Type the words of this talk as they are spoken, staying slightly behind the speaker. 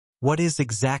What is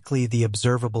exactly the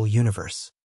observable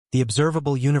universe? The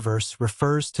observable universe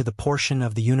refers to the portion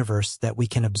of the universe that we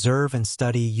can observe and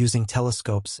study using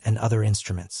telescopes and other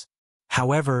instruments.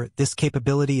 However, this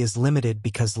capability is limited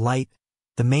because light,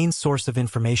 the main source of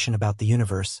information about the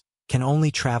universe, can only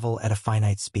travel at a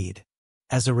finite speed.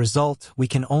 As a result, we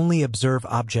can only observe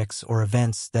objects or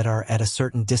events that are at a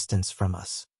certain distance from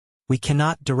us. We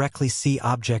cannot directly see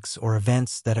objects or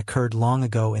events that occurred long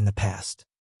ago in the past.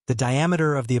 The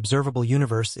diameter of the observable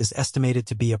universe is estimated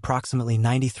to be approximately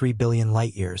 93 billion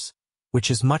light-years,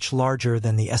 which is much larger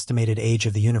than the estimated age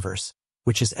of the universe,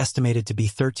 which is estimated to be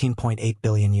 13.8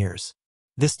 billion years.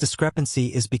 This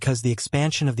discrepancy is because the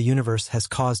expansion of the universe has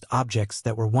caused objects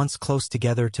that were once close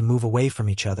together to move away from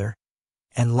each other,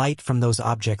 and light from those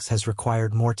objects has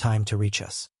required more time to reach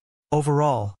us.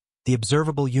 Overall, the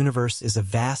observable universe is a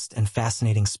vast and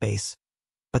fascinating space,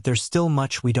 but there's still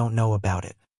much we don't know about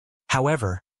it.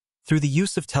 However, through the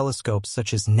use of telescopes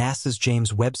such as NASA's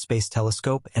James Webb Space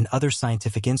Telescope and other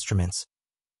scientific instruments,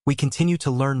 we continue to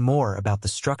learn more about the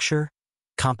structure,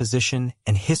 composition,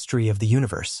 and history of the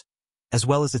universe, as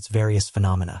well as its various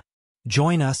phenomena.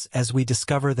 Join us as we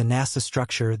discover the NASA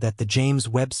structure that the James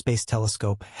Webb Space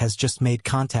Telescope has just made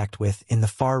contact with in the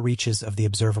far reaches of the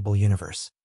observable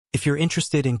universe. If you're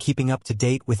interested in keeping up to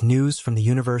date with news from the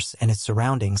universe and its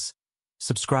surroundings,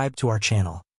 subscribe to our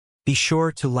channel. Be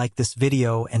sure to like this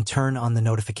video and turn on the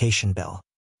notification bell.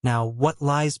 Now, what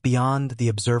lies beyond the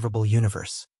observable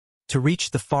universe? To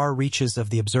reach the far reaches of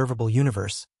the observable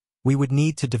universe, we would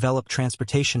need to develop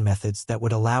transportation methods that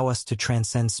would allow us to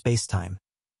transcend spacetime,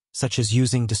 such as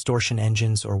using distortion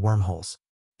engines or wormholes.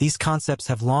 These concepts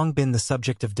have long been the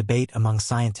subject of debate among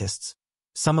scientists,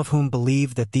 some of whom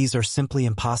believe that these are simply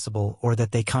impossible or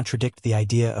that they contradict the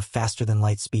idea of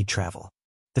faster-than-light speed travel.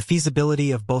 The feasibility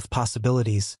of both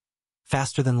possibilities,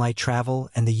 faster-than-light travel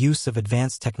and the use of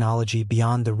advanced technology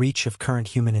beyond the reach of current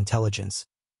human intelligence,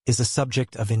 is a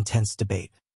subject of intense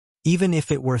debate. Even if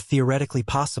it were theoretically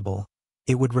possible,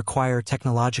 it would require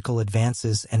technological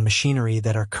advances and machinery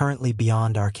that are currently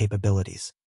beyond our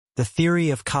capabilities. The theory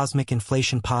of cosmic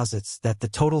inflation posits that the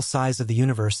total size of the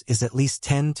universe is at least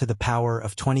 10 to the power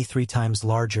of 23 times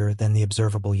larger than the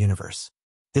observable universe.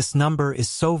 This number is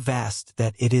so vast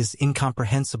that it is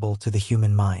incomprehensible to the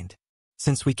human mind.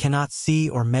 Since we cannot see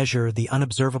or measure the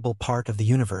unobservable part of the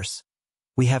universe,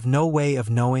 we have no way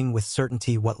of knowing with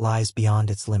certainty what lies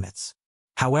beyond its limits.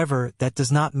 However, that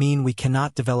does not mean we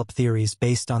cannot develop theories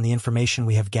based on the information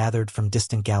we have gathered from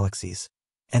distant galaxies.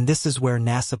 And this is where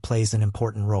NASA plays an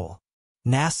important role.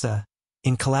 NASA,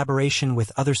 in collaboration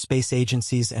with other space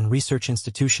agencies and research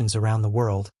institutions around the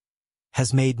world,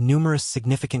 has made numerous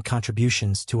significant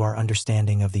contributions to our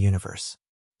understanding of the universe.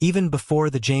 Even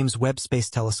before the James Webb Space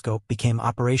Telescope became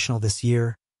operational this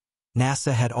year,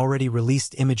 NASA had already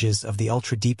released images of the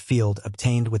ultra-deep field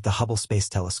obtained with the Hubble Space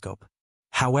Telescope.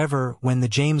 However, when the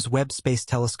James Webb Space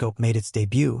Telescope made its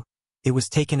debut, it was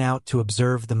taken out to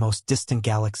observe the most distant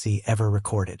galaxy ever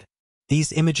recorded.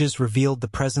 These images revealed the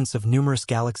presence of numerous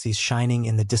galaxies shining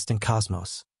in the distant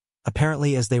cosmos,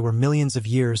 apparently as they were millions of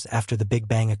years after the Big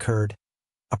Bang occurred,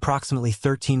 approximately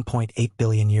 13.8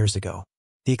 billion years ago.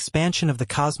 The expansion of the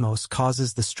cosmos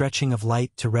causes the stretching of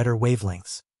light to redder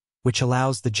wavelengths, which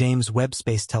allows the James Webb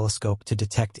Space Telescope to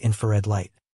detect infrared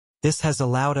light. This has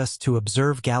allowed us to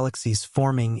observe galaxies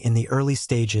forming in the early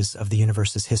stages of the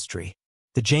universe's history.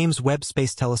 The James Webb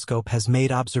Space Telescope has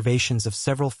made observations of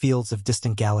several fields of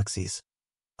distant galaxies,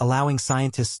 allowing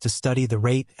scientists to study the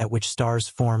rate at which stars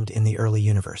formed in the early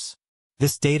universe.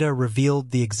 This data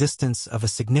revealed the existence of a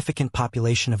significant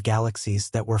population of galaxies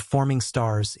that were forming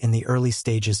stars in the early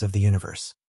stages of the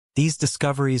universe. These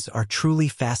discoveries are truly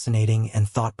fascinating and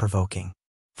thought-provoking.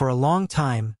 For a long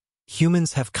time,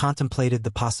 humans have contemplated the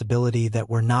possibility that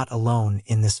we're not alone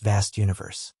in this vast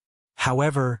universe.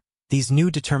 However, these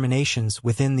new determinations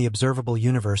within the observable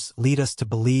universe lead us to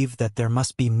believe that there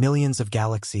must be millions of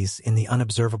galaxies in the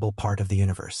unobservable part of the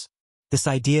universe. This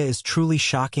idea is truly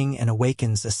shocking and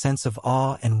awakens a sense of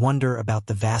awe and wonder about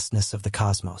the vastness of the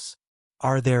cosmos.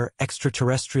 Are there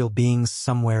extraterrestrial beings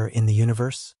somewhere in the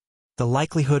universe? The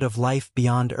likelihood of life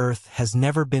beyond Earth has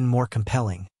never been more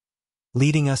compelling,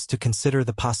 leading us to consider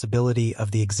the possibility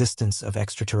of the existence of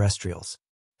extraterrestrials.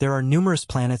 There are numerous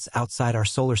planets outside our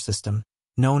solar system,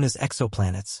 known as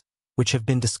exoplanets, which have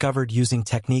been discovered using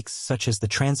techniques such as the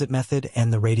transit method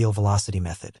and the radial velocity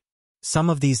method.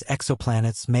 Some of these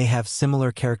exoplanets may have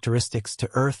similar characteristics to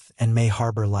Earth and may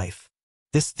harbor life.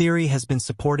 This theory has been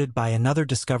supported by another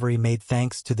discovery made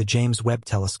thanks to the James Webb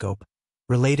Telescope,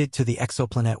 related to the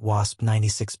exoplanet WASP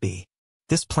 96b.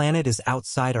 This planet is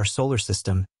outside our solar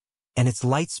system, and its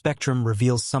light spectrum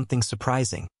reveals something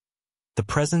surprising. the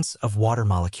presence of water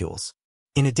molecules.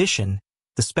 In addition,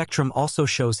 the spectrum also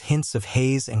shows hints of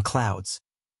haze and clouds,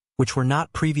 which were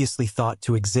not previously thought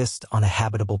to exist on a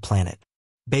habitable planet.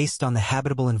 Based on the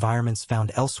habitable environments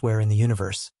found elsewhere in the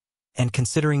universe, and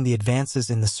considering the advances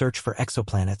in the search for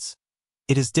exoplanets,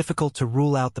 it is difficult to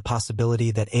rule out the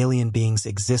possibility that alien beings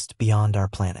exist beyond our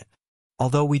planet.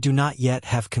 Although we do not yet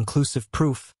have conclusive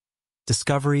proof,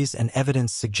 discoveries and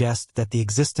evidence suggest that the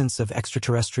existence of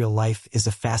extraterrestrial life is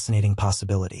a fascinating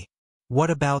possibility. What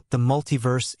about the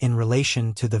multiverse in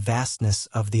relation to the vastness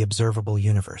of the observable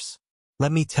universe?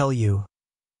 Let me tell you,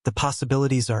 the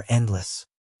possibilities are endless.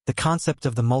 The concept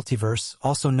of the multiverse,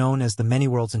 also known as the many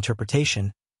worlds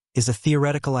interpretation, is a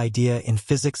theoretical idea in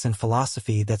physics and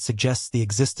philosophy that suggests the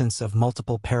existence of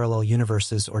multiple parallel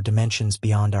universes or dimensions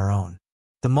beyond our own.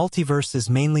 The multiverse is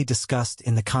mainly discussed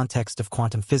in the context of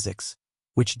quantum physics,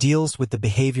 which deals with the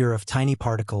behavior of tiny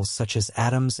particles such as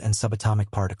atoms and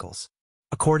subatomic particles.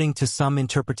 According to some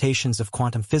interpretations of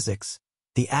quantum physics,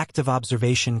 the act of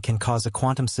observation can cause a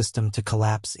quantum system to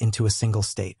collapse into a single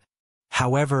state.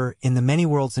 However, in the many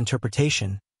worlds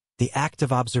interpretation, the act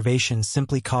of observation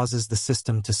simply causes the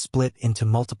system to split into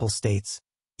multiple states,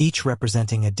 each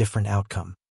representing a different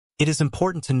outcome. It is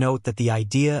important to note that the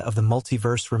idea of the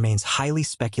multiverse remains highly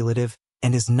speculative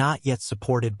and is not yet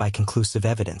supported by conclusive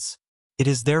evidence. It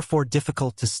is therefore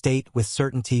difficult to state with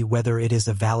certainty whether it is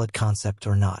a valid concept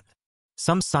or not.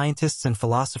 Some scientists and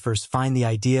philosophers find the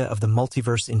idea of the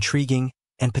multiverse intriguing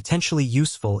and potentially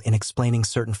useful in explaining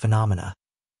certain phenomena,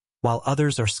 while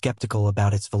others are skeptical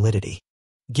about its validity.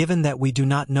 Given that we do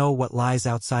not know what lies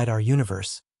outside our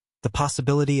universe, the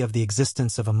possibility of the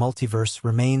existence of a multiverse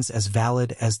remains as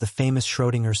valid as the famous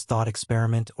Schrödinger's thought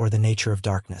experiment or the nature of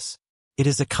darkness. It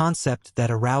is a concept that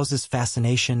arouses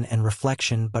fascination and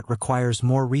reflection but requires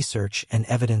more research and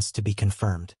evidence to be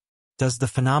confirmed. Does the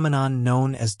phenomenon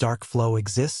known as dark flow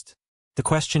exist? The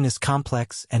question is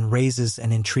complex and raises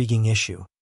an intriguing issue.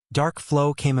 Dark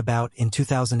flow came about in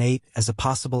 2008 as a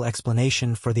possible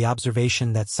explanation for the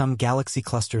observation that some galaxy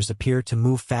clusters appear to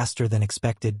move faster than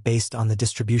expected based on the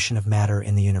distribution of matter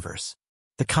in the universe.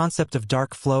 The concept of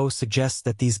dark flow suggests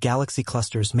that these galaxy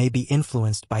clusters may be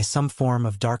influenced by some form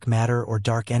of dark matter or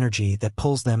dark energy that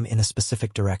pulls them in a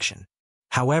specific direction.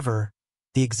 However,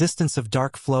 the existence of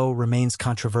dark flow remains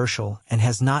controversial and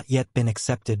has not yet been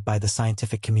accepted by the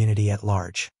scientific community at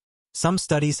large. Some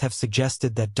studies have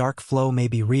suggested that dark flow may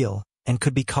be real and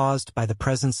could be caused by the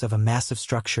presence of a massive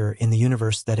structure in the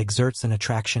universe that exerts an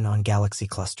attraction on galaxy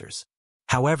clusters.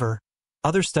 However,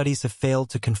 other studies have failed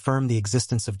to confirm the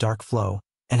existence of dark flow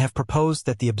and have proposed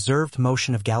that the observed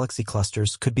motion of galaxy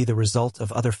clusters could be the result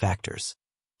of other factors,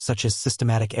 such as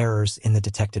systematic errors in the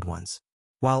detected ones.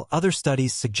 While other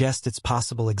studies suggest its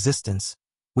possible existence,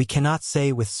 we cannot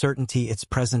say with certainty it's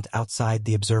present outside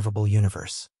the observable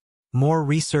universe. More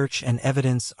research and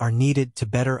evidence are needed to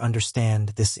better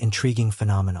understand this intriguing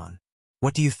phenomenon.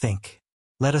 What do you think?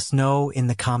 Let us know in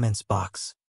the comments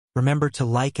box. Remember to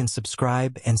like and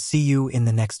subscribe, and see you in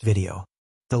the next video.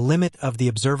 The limit of the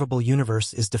observable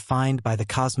universe is defined by the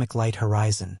cosmic light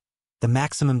horizon, the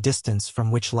maximum distance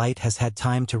from which light has had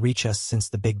time to reach us since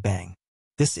the Big Bang.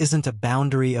 This isn't a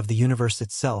boundary of the universe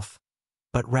itself,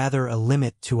 but rather a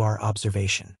limit to our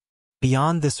observation.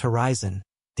 Beyond this horizon,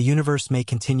 the universe may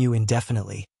continue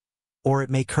indefinitely, or it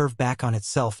may curve back on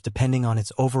itself depending on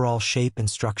its overall shape and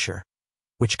structure,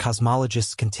 which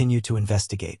cosmologists continue to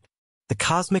investigate. The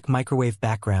cosmic microwave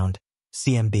background,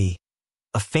 CMB,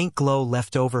 a faint glow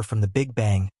left over from the Big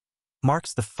Bang,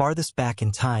 marks the farthest back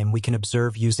in time we can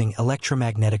observe using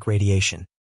electromagnetic radiation.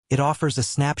 It offers a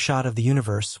snapshot of the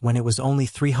universe when it was only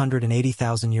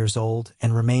 380,000 years old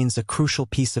and remains a crucial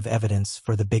piece of evidence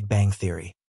for the Big Bang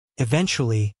theory.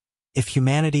 Eventually, if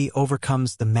humanity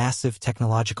overcomes the massive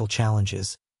technological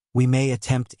challenges, we may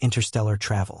attempt interstellar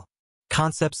travel.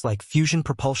 Concepts like fusion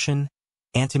propulsion,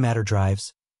 antimatter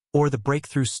drives, or the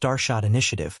Breakthrough Starshot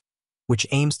initiative, which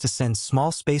aims to send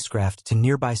small spacecraft to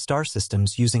nearby star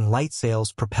systems using light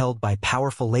sails propelled by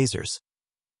powerful lasers,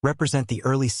 represent the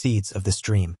early seeds of this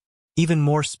dream. Even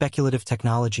more speculative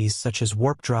technologies such as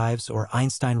warp drives or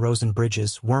Einstein-Rosen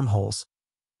bridges, wormholes,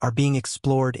 are being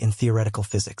explored in theoretical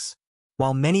physics.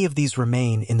 While many of these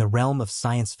remain in the realm of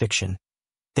science fiction,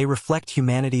 they reflect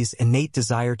humanity's innate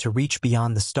desire to reach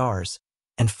beyond the stars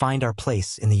and find our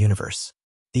place in the universe.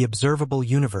 The observable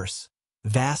universe,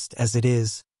 vast as it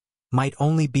is, might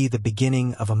only be the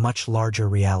beginning of a much larger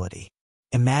reality.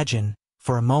 Imagine,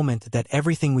 for a moment, that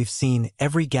everything we've seen,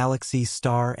 every galaxy,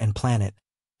 star, and planet,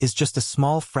 is just a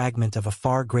small fragment of a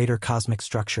far greater cosmic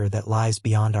structure that lies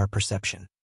beyond our perception.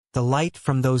 The light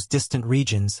from those distant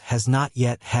regions has not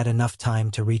yet had enough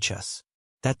time to reach us.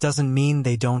 That doesn't mean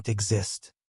they don't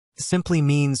exist. It simply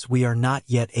means we are not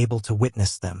yet able to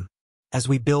witness them. As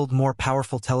we build more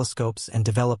powerful telescopes and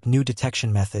develop new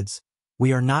detection methods,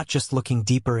 we are not just looking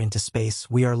deeper into space,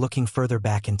 we are looking further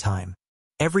back in time.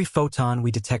 Every photon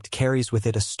we detect carries with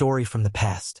it a story from the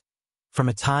past, from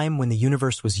a time when the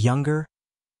universe was younger,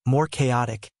 more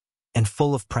chaotic, and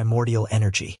full of primordial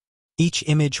energy. Each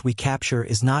image we capture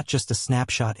is not just a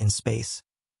snapshot in space,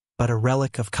 but a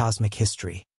relic of cosmic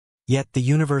history. Yet the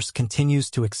universe continues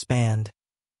to expand,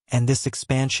 and this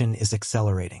expansion is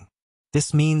accelerating.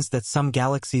 This means that some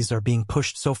galaxies are being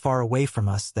pushed so far away from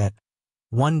us that,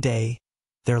 one day,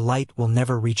 their light will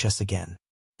never reach us again.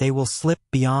 They will slip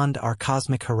beyond our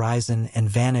cosmic horizon and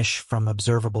vanish from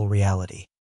observable reality.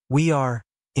 We are,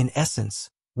 in essence,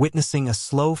 witnessing a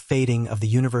slow fading of the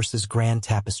universe's grand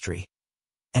tapestry,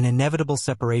 an inevitable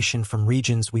separation from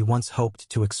regions we once hoped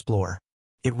to explore.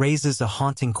 It raises a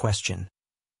haunting question.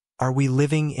 Are we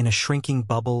living in a shrinking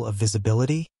bubble of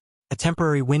visibility? A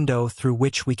temporary window through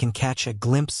which we can catch a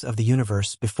glimpse of the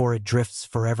universe before it drifts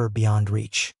forever beyond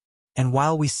reach. And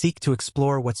while we seek to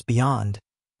explore what's beyond,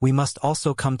 we must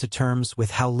also come to terms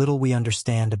with how little we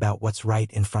understand about what's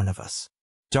right in front of us.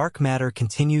 Dark matter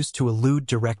continues to elude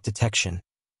direct detection,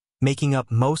 making up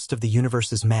most of the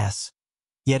universe's mass,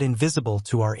 yet invisible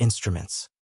to our instruments.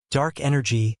 Dark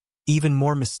energy, even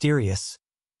more mysterious,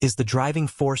 is the driving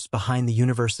force behind the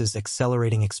universe's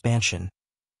accelerating expansion,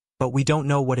 but we don't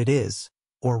know what it is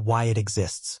or why it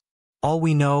exists. All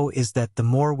we know is that the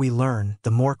more we learn,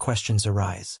 the more questions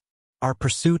arise. Our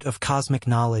pursuit of cosmic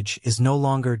knowledge is no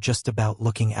longer just about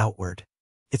looking outward.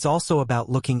 It's also about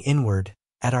looking inward,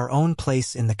 at our own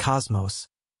place in the cosmos,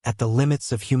 at the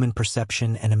limits of human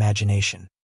perception and imagination.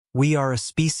 We are a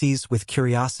species with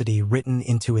curiosity written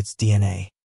into its DNA.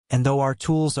 And though our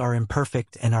tools are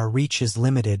imperfect and our reach is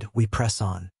limited, we press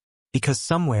on. Because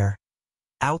somewhere,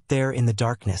 out there in the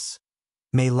darkness,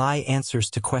 may lie answers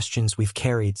to questions we've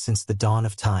carried since the dawn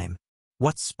of time.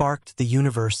 What sparked the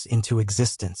universe into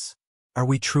existence? Are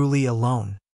we truly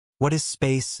alone? What is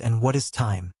space and what is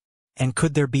time? And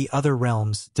could there be other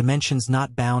realms, dimensions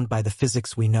not bound by the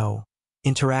physics we know,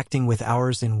 interacting with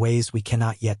ours in ways we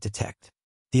cannot yet detect?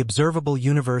 The observable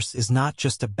universe is not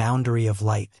just a boundary of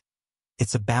light,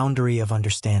 it's a boundary of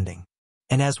understanding.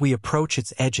 And as we approach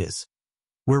its edges,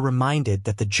 we're reminded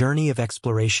that the journey of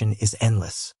exploration is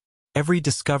endless. Every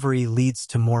discovery leads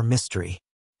to more mystery.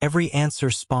 Every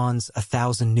answer spawns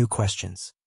 1,000 new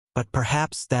questions. But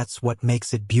perhaps that's what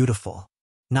makes it beautiful.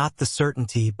 Not the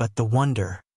certainty, but the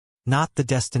wonder. Not the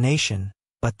destination,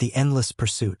 but the endless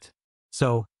pursuit.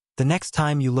 So, the next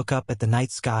time you look up at the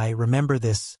night sky, remember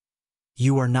this.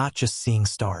 You are not just seeing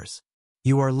stars.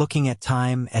 You are looking at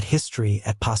time, at history,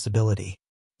 at possibility.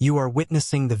 You are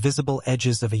witnessing the visible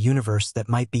edges of a universe that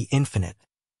might be infinite.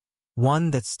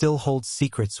 One that still holds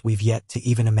secrets we've yet to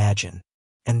even imagine.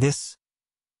 And this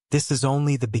is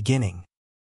only the beginning.